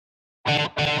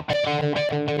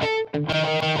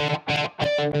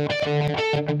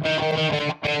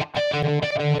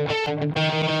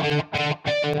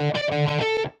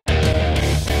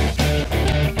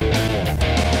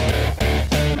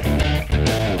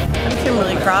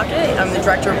Crockett. I'm the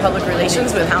Director of Public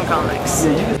Relations with Hound Comics.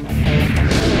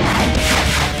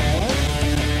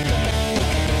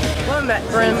 Well, I met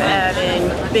Brim at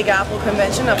a Big Apple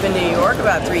convention up in New York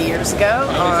about 3 years ago.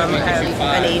 I'm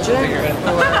an agent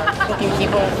for booking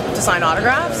people to sign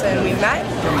autographs, and we met,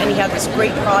 and he had this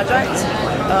great project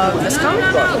of this comic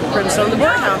book, Brim's the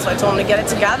Borderhound, so I told him to get it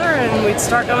together and we'd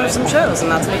start going to some shows,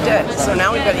 and that's what he did. So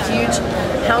now we've got a huge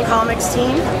Hound Comics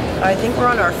team. I think we're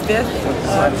on our 5th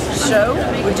show.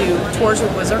 We do tours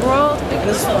with Wizard World, and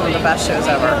this is one of the best shows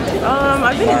ever.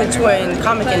 I've been in the toy and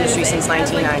comic industry since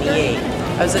 1998.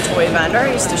 I was a toy vendor.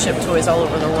 I used to ship toys all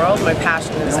over the world. My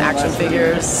passion is action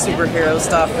figures, superhero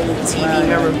stuff, TV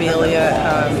memorabilia,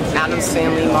 Addams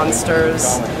Family,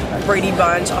 Monsters, Brady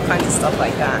Bunch, all kinds of stuff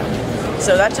like that.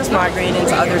 So that just migrated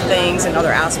into other things and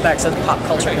other aspects of pop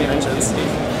culture conventions.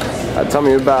 Tell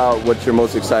me about what you're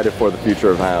most excited for the future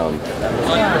of Hound.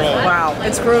 Wow,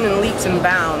 it's grown in leaps and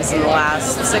bounds in the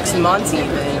last 6 months even.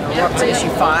 We're up to issue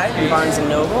 5 in Barnes &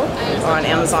 Noble or on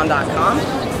Amazon.com.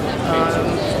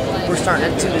 We're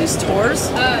starting to do these tours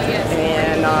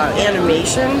and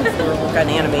animation. We've got an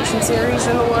animation series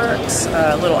in the works,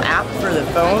 a little app for the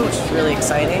phone, which is really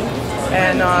exciting.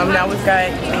 And now we've got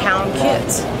Hound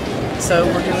Kids. So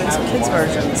we're doing some kids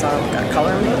versions. We've got a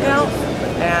coloring book out,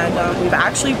 and we've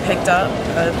actually picked up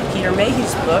Peter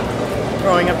Mayhew's book,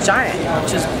 Growing Up Giant,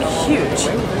 which is huge.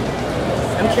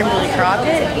 I'm Kimberly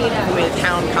Crockett with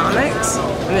Hound Comics.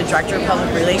 I'm the Director of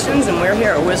Public Relations, and we're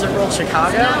here at Wizard World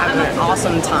Chicago having an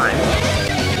awesome time.